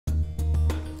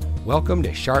Welcome to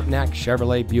Sharpnack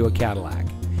Chevrolet Buick Cadillac.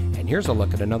 And here's a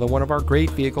look at another one of our great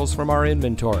vehicles from our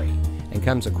inventory, and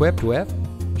comes equipped with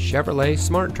Chevrolet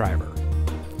Smart Driver,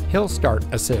 Hill Start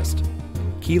Assist,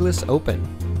 Keyless Open,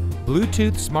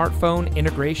 Bluetooth smartphone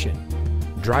integration,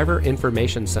 Driver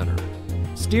Information Center,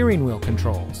 steering wheel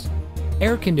controls,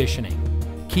 air conditioning,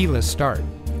 keyless start,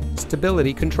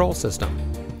 stability control system,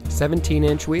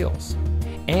 17-inch wheels,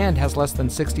 and has less than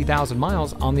 60,000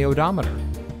 miles on the odometer.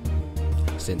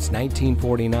 Since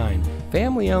 1949,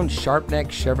 family-owned Sharpnack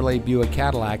Chevrolet Buick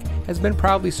Cadillac has been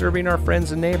proudly serving our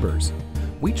friends and neighbors.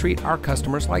 We treat our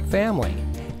customers like family,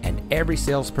 and every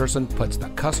salesperson puts the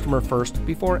customer first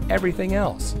before everything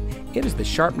else. It is the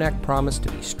Sharpnack promise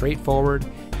to be straightforward,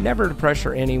 never to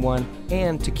pressure anyone,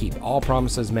 and to keep all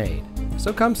promises made.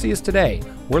 So come see us today.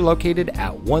 We're located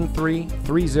at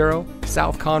 1330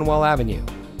 South Conwell Avenue.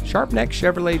 Sharpnack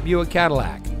Chevrolet Buick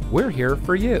Cadillac. We're here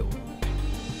for you.